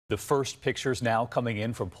The first pictures now coming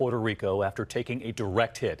in from Puerto Rico after taking a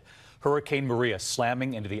direct hit. Hurricane Maria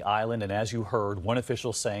slamming into the island, and as you heard, one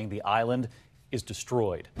official saying the island is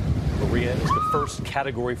destroyed. Maria is the first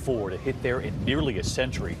Category 4 to hit there in nearly a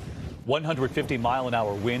century.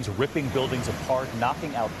 150-mile-an-hour winds ripping buildings apart,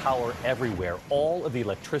 knocking out power everywhere. All of the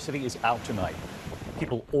electricity is out tonight.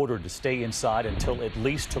 People ordered to stay inside until at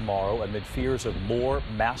least tomorrow amid fears of more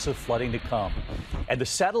massive flooding to come. And the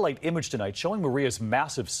satellite image tonight showing Maria's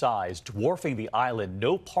massive size, dwarfing the island.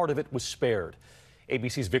 No part of it was spared.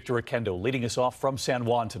 ABC's Victor Oquendo leading us off from San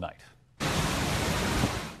Juan tonight.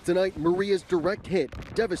 Tonight, Maria's direct hit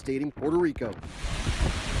devastating Puerto Rico.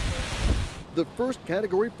 The first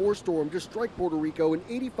Category 4 storm to strike Puerto Rico in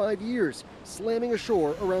 85 years, slamming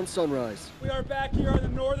ashore around sunrise. We are back here on the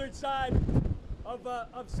northern side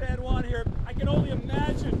of San Juan here. I can only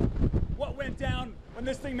imagine what went down when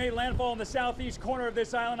this thing made landfall in the southeast corner of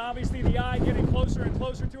this island. Obviously the eye getting closer and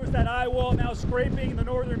closer to us, that eye wall now scraping the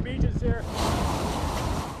northern beaches here.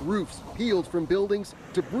 Roofs peeled from buildings,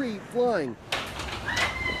 debris flying,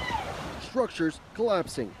 structures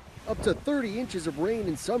collapsing. Up to 30 inches of rain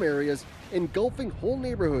in some areas, engulfing whole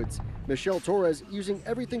neighborhoods. Michelle Torres using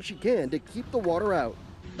everything she can to keep the water out.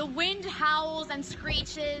 The wind howls and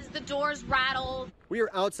screeches, the doors rattle. We are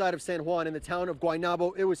outside of San Juan in the town of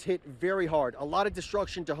Guaynabo. It was hit very hard. A lot of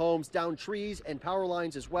destruction to homes, down trees and power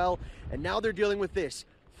lines as well. And now they're dealing with this,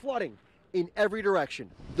 flooding in every direction.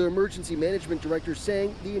 The emergency management director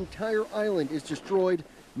saying the entire island is destroyed.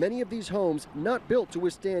 Many of these homes not built to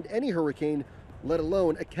withstand any hurricane, let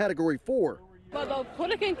alone a Category 4. But the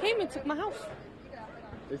hurricane came and took my house.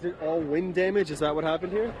 Is it all wind damage? Is that what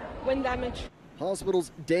happened here? Wind damage.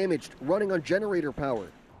 Hospitals damaged, running on generator power.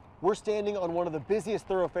 We're standing on one of the busiest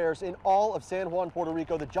thoroughfares in all of San Juan, Puerto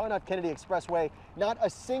Rico, the John F. Kennedy Expressway. Not a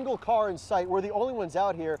single car in sight. We're the only ones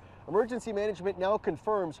out here. Emergency management now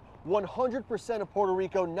confirms 100% of Puerto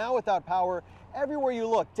Rico now without power. Everywhere you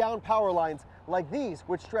look, down power lines like these,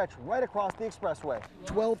 which stretch right across the expressway.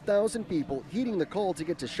 12,000 people heeding the call to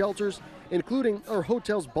get to shelters, including our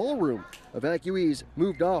hotel's ballroom. Evacuees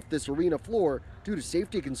moved off this arena floor due to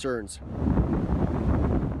safety concerns.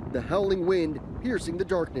 The howling wind piercing the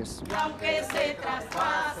darkness.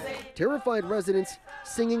 Terrified residents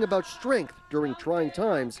singing about strength during trying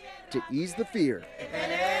times to ease the fear.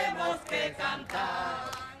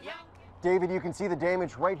 David, you can see the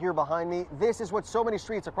damage right here behind me. This is what so many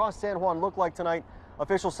streets across San Juan look like tonight.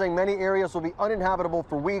 Officials saying many areas will be uninhabitable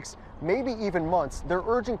for weeks, maybe even months. They're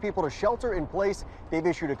urging people to shelter in place. They've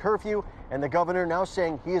issued a curfew, and the governor now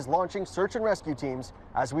saying he is launching search and rescue teams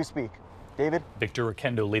as we speak. David? Victor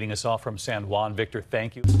Oquendo leading us off from San Juan. Victor,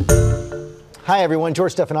 thank you. Hi, everyone.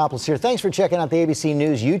 George Stephanopoulos here. Thanks for checking out the ABC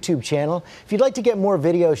News YouTube channel. If you'd like to get more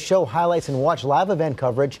videos, show highlights, and watch live event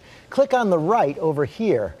coverage, click on the right over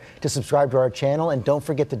here to subscribe to our channel. And don't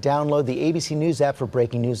forget to download the ABC News app for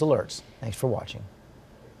breaking news alerts. Thanks for watching.